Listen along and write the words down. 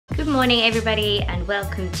morning everybody, and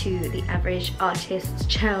welcome to the Average Artist's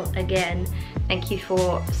channel again. Thank you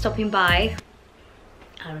for stopping by.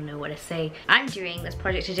 I don't know what to say. I'm doing this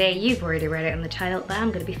project today. You've already read it in the title, but I'm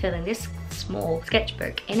going to be filling this small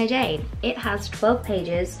sketchbook in a day. It has 12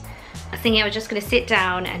 pages. I think I was just going to sit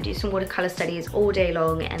down and do some watercolor studies all day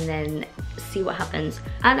long and then see what happens.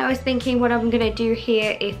 And I was thinking what I'm going to do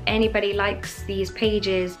here, if anybody likes these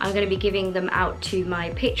pages, I'm going to be giving them out to my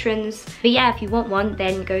patrons. But yeah, if you want one,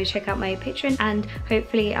 then go check out my Patreon and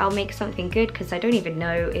hopefully I'll make something good, because I don't even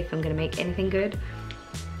know if I'm going to make anything good.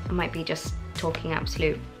 I might be just talking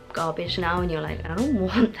absolute garbage now and you're like, I don't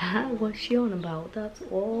want that. What's she on about? That's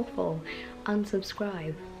awful.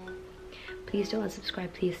 Unsubscribe. Please don't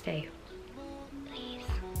unsubscribe. Please stay. Please.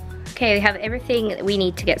 Okay, we have everything that we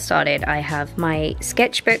need to get started. I have my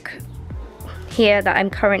sketchbook here that I'm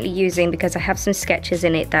currently using because I have some sketches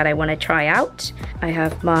in it that I want to try out. I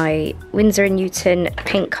have my Winsor & Newton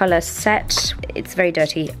paint color set. It's very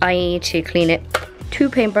dirty. I need to clean it. 2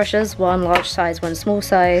 paintbrushes, one large size, one small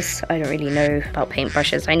size. I don't really know about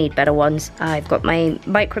paintbrushes. I need better ones. I've got my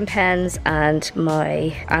micron pens and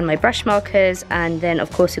my brush markers, and then of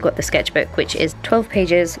course we've got the sketchbook, which is 12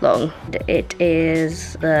 pages long. It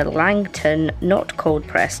is the Langton not cold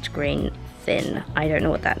pressed grain thin. I don't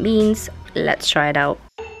know what that means. Let's try it out.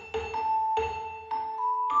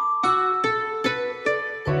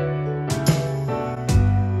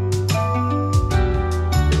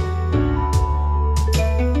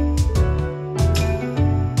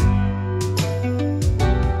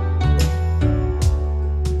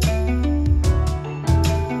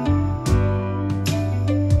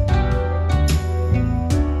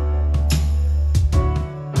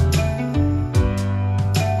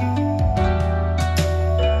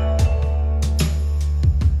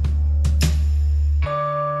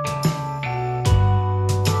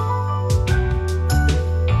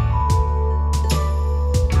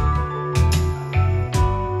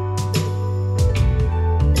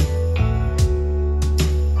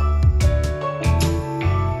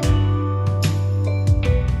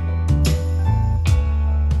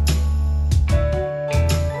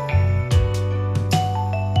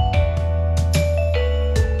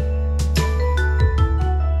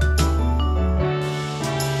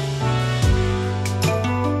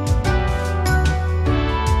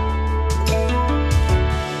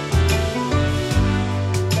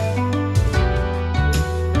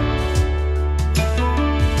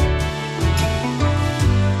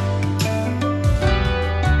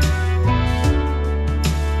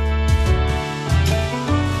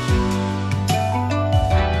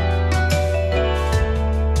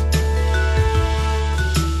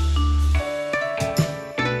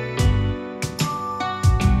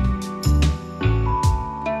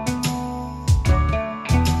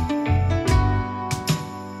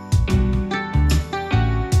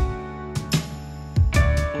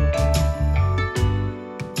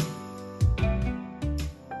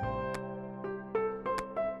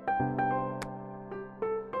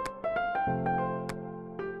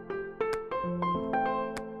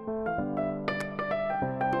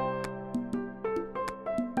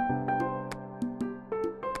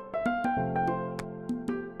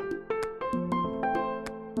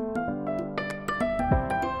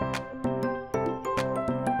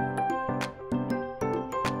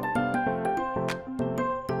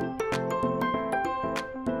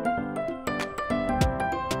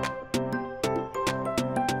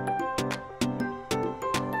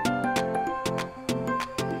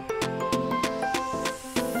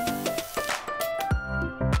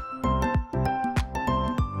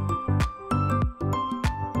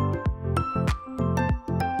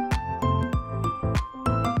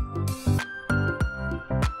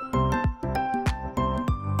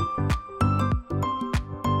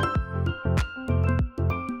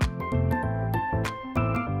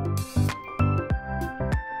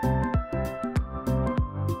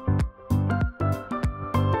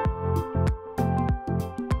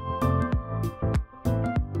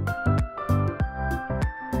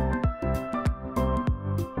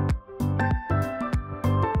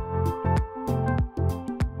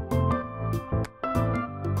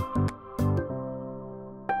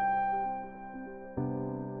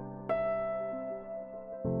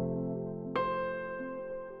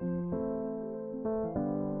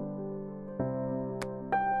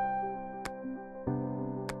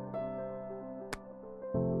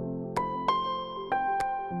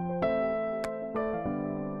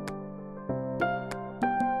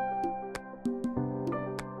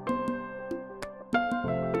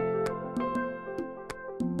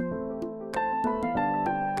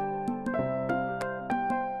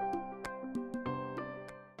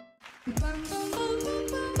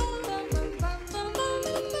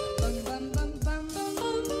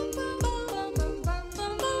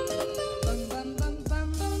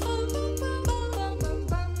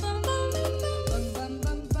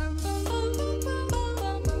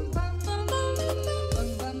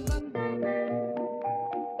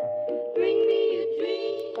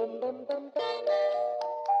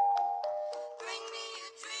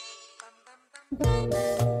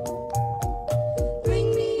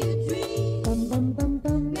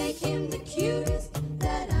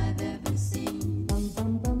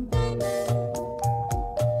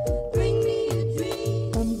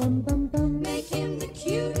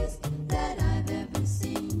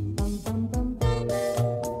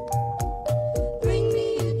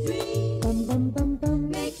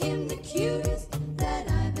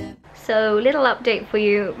 So, little update for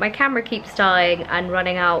you, my camera keeps dying and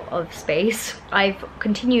running out of space. I've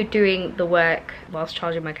continued doing the work whilst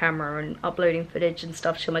charging my camera and uploading footage and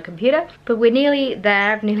stuff to my computer, but we're nearly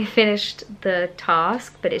there. I've nearly finished the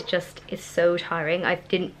task, but it's so tiring. I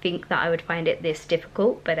didn't think that I would find it this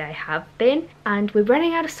difficult, but I have been. And we're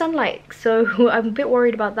running out of sunlight, so I'm a bit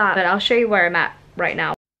worried about that, but I'll show you where I'm at right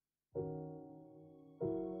now.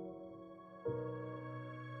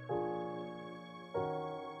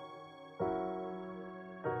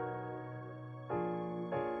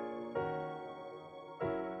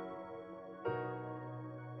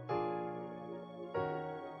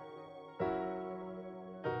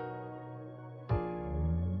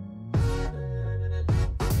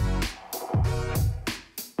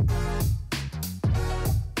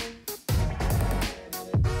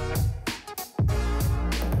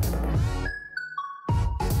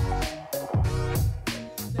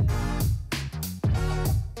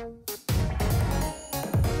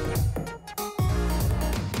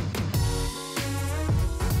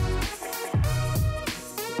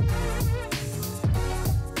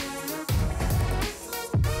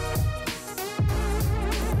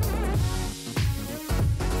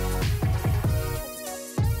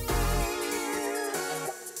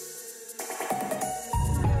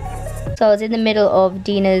 So I was in the middle of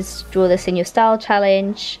Dina's Draw This In Your Style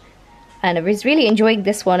challenge, and I was really enjoying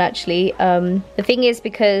this one actually. The thing is,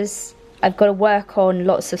 because I've got to work on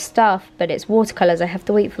lots of stuff, but it's watercolors, I have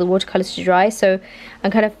to wait for the watercolors to dry, so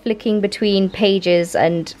I'm kind of flicking between pages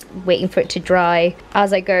and waiting for it to dry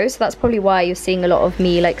as I go. So that's probably why you're seeing a lot of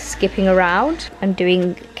me like skipping around. I'm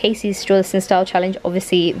doing Casey's Draw This In Style challenge,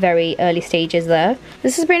 obviously very early stages there.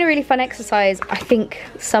 This has been a really fun exercise. I think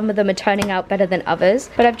some of them are turning out better than others,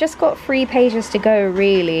 but I've just got 3 pages to go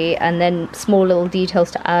really, and then small little details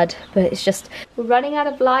to add. But it's just, we're running out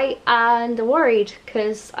of light and I'm worried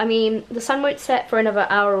because, I mean, the sun won't set for another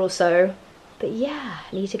hour or so, but yeah,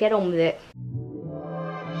 I need to get on with it.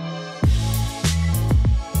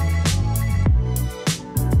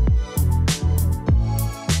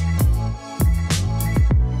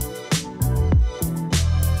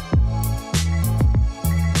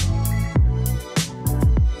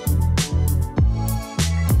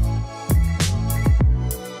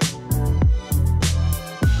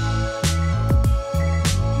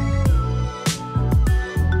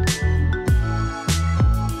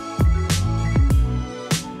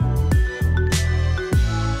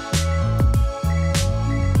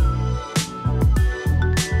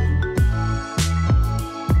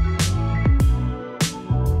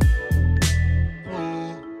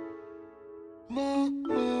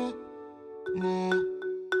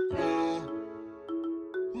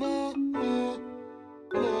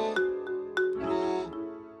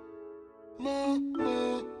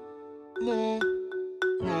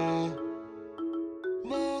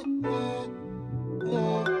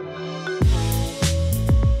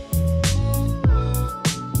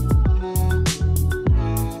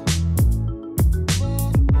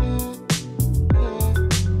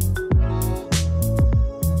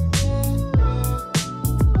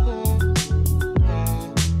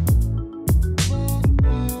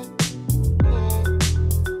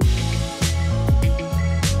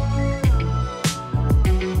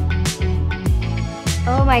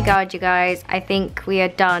 Oh my god, you guys, I think we are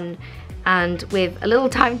done, and with a little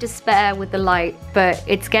time to spare with the light, but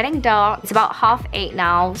it's getting dark. It's about 8:30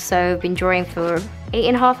 now, so I've been drawing for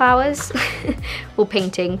 8.5 hours or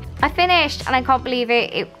painting. I finished and I can't believe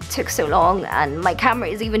it. It took so long and my camera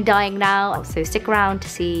is even dying now, so stick around to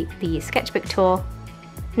see the sketchbook tour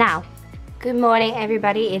now. Good morning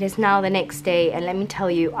everybody, it is now the next day, and let me tell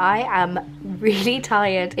you, I am really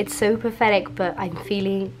tired. It's so pathetic, but I'm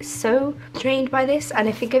feeling so drained by this, and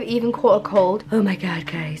I think I've even caught a cold. Oh my god,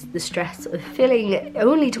 guys, the stress of filling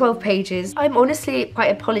only 12 pages. I'm honestly quite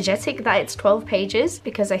apologetic that it's 12 pages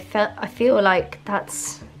because I feel like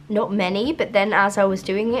that's not many, but then as I was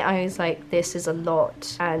doing it, I was like, this is a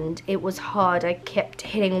lot, and it was hard. I kept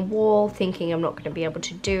hitting a wall thinking I'm not going to be able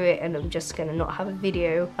to do it, and I'm just going to not have a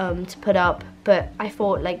video to put up. But I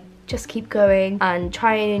thought, like, just keep going and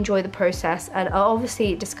try and enjoy the process. And I'll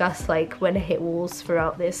obviously discuss like when I hit walls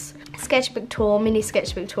throughout this sketchbook tour, mini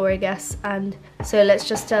sketchbook tour, I guess. And so let's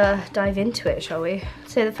just dive into it, shall we?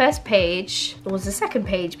 So the first page was the second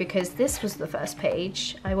page because this was the first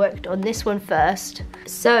page. I worked on this one first.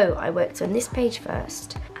 So I worked on this page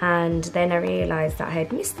first, and then I realized that I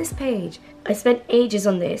had missed this page. I spent ages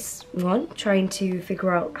on this one trying to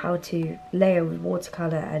figure out how to layer with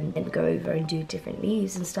watercolor and then go over and do different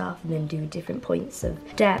leaves and stuff, and then do different points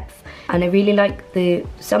of depth. And I really like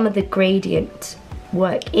some of the gradient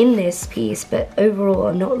work in this piece, but overall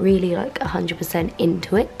I'm not really like 100%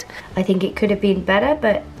 into it. I think it could have been better,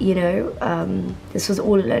 but you know, this was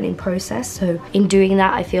all a learning process, so in doing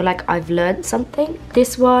that I feel like I've learned something.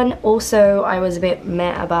 This one also I was a bit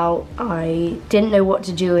meh about. I didn't know what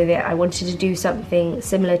to do with it. I wanted to do something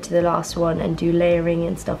similar to the last one and do layering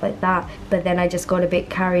and stuff like that, but then I just got a bit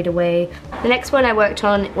carried away. The next one I worked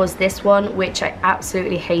on was this one, which I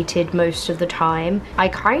absolutely hated most of the time. I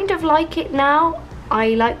kind of like it now.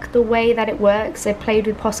 I like the way that it works. I played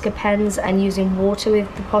with Posca pens and using water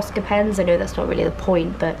with the Posca pens. I know that's not really the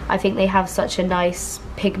point, but I think they have such a nice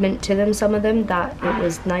pigment to them, some of them, that it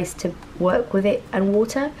was nice to work with it and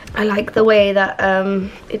water. I like the way that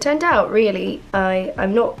it turned out, really.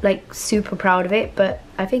 I'm not like super proud of it, but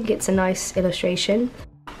I think it's a nice illustration.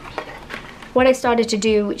 What I started to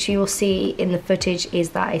do, which you will see in the footage, is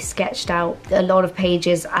that I sketched out a lot of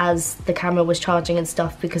pages as the camera was charging and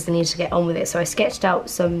stuff because I needed to get on with it. So I sketched out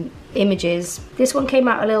some images. This one came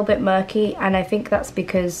out a little bit murky, and I think that's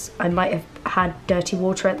because I might have had dirty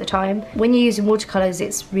water at the time. When you're using watercolors,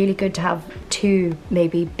 it's really good to have two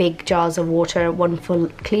maybe big jars of water, one for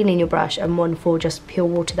cleaning your brush and one for just pure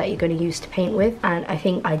water that you're going to use to paint with. And I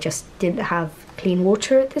think I just didn't have clean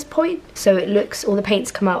water at this point, so it looks, all the paints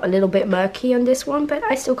come out a little bit murky on this one, but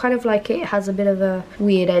I still kind of like it. It has a bit of a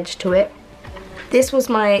weird edge to it. This was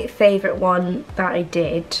my favorite one that I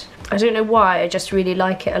did. I don't know why, I just really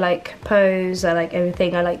like it. I like pose, I like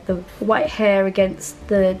everything. I like the white hair against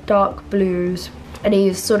the dark blues, and I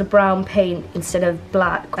used sort of brown paint instead of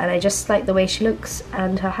black, and I just like the way she looks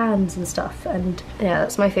and her hands and stuff, and yeah,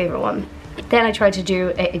 that's my favorite one. Then I tried to do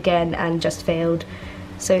it again and just failed.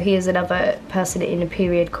 So here's another person in a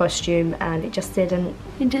period costume, and it just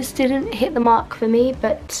didn't hit the mark for me,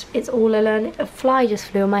 but it's all a learn. A fly just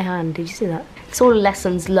flew on my hand, did you see that? It's all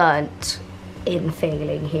lessons learnt in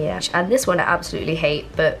failing here. And this one I absolutely hate,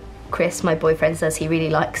 but Chris, my boyfriend, says he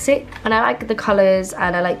really likes it. And I like the colours,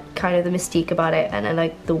 and I like kind of the mystique about it, and I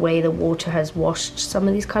like the way the water has washed some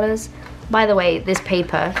of these colours. By the way, this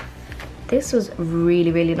paper, this was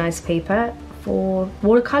really, really nice paper for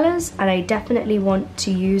watercolors, and I definitely want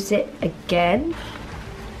to use it again.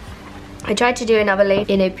 I tried to do another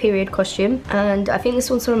lady in a period costume, and I think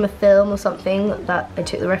this one's from a film or something that I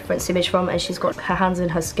took the reference image from, and she's got her hands in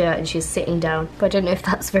her skirt and she's sitting down, but I don't know if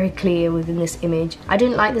that's very clear within this image. I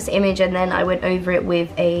didn't like this image, and then I went over it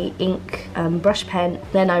with a ink brush pen.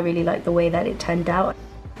 Then I really liked the way that it turned out.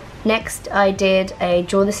 Next, I did a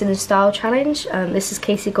Draw This in Your Style challenge. This is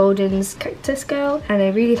Casey Golden's Cactus Girl, and I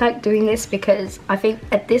really like doing this because I think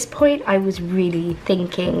at this point I was really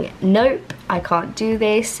thinking, nope, I can't do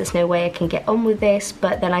this, there's no way I can get on with this.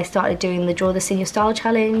 But then I started doing the Draw This in Your Style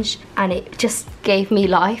challenge, and it just gave me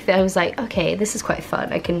life. I was like, okay, this is quite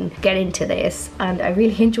fun, I can get into this, and I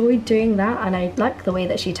really enjoyed doing that, and I like the way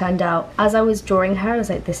that she turned out. As I was drawing her, I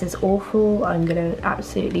was like, this is awful, I'm gonna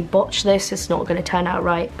absolutely botch this, it's not gonna turn out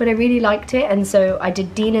right. But I really liked it, and so I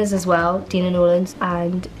did Dina's as well, Dina Norland's,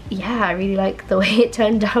 and yeah, I really like the way it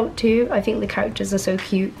turned out too. I think the characters are so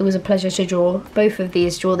cute. It was a pleasure to draw both of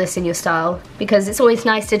these, Draw This in Your Style, because it's always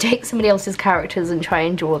nice to take somebody else's characters and try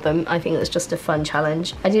and draw them. I think it's just a fun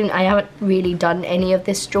challenge. I haven't really done any of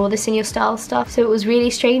this Draw This in Your Style stuff, so it was really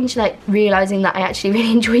strange, like realizing that I actually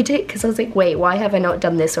really enjoyed it, because I was like, wait, why have I not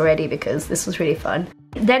done this already? Because this was really fun.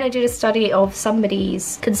 Then I did a study of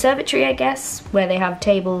somebody's conservatory, I guess, where they have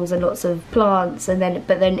tables and lots of plants, and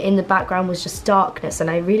but then in the background was just darkness, and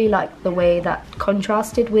I really liked the way that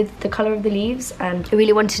contrasted with the colour of the leaves, and I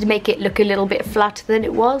really wanted to make it look a little bit flatter than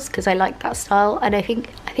it was, because I like that style. And I think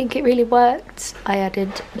think it really worked. I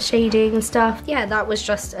added shading and stuff. Yeah, that was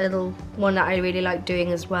just a little one that I really liked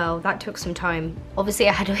doing as well. That took some time. Obviously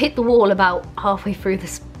I had to hit the wall about halfway through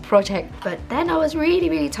this project, but then I was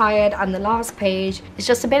really tired, and the last page is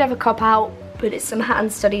just a bit of a cop-out, but it's some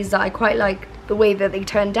hand studies that I quite like the way that they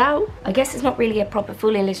turned out. I guess it's not really a proper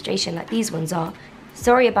full illustration like these ones are.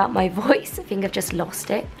 Sorry about my voice, I think I've just lost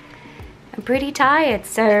it. I'm pretty tired,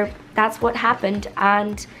 so that's what happened,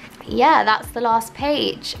 and yeah, that's the last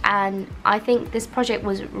page. And I think this project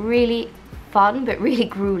was really fun but really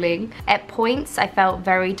grueling. At points I felt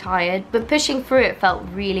very tired, but pushing through it felt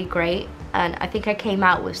really great, and I think I came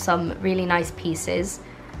out with some really nice pieces.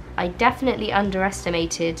 I definitely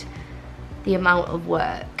underestimated the amount of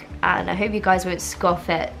work, and I hope you guys won't scoff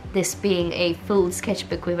at this being a full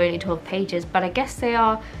sketchbook with only 12 pages, but I guess they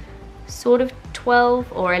are sort of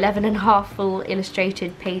 12 or 11 and a half full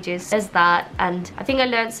illustrated pages. There's that, and I think I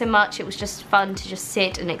learned so much. It was just fun to just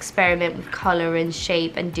sit and experiment with color and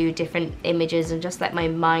shape and do different images and just let my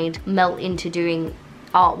mind melt into doing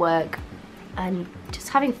artwork and just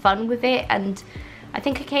having fun with it. And I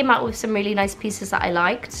think I came out with some really nice pieces that I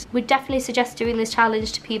liked. Would definitely suggest doing this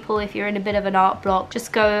challenge to people if you're in a bit of an art block.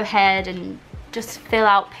 Just go ahead and just fill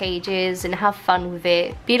out pages and have fun with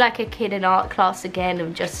it. Be like a kid in art class again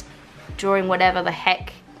and just drawing whatever the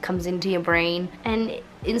heck comes into your brain, and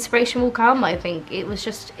inspiration will come. I think it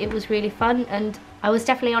was really fun, and I was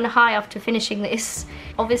definitely on a high after finishing this.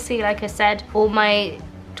 Obviously, like I said, all my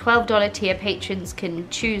 $12 tier patrons can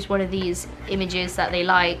choose one of these images that they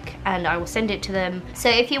like, and I will send it to them. So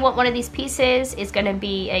if you want one of these pieces, it's going to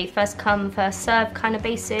be a first come first serve kind of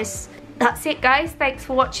basis. That's it guys, thanks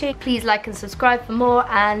for watching. Please like and subscribe for more,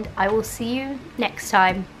 and I will see you next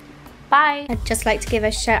time. Bye! I'd just like to give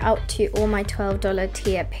a shout out to all my $12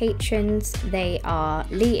 tier patrons. They are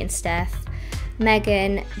Lee and Steph,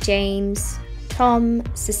 Megan, James, Tom,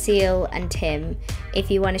 Cecile and Tim.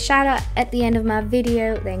 If you want a shout out at the end of my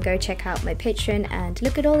video, then go check out my Patreon and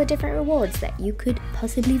look at all the different rewards that you could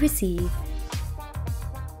possibly receive.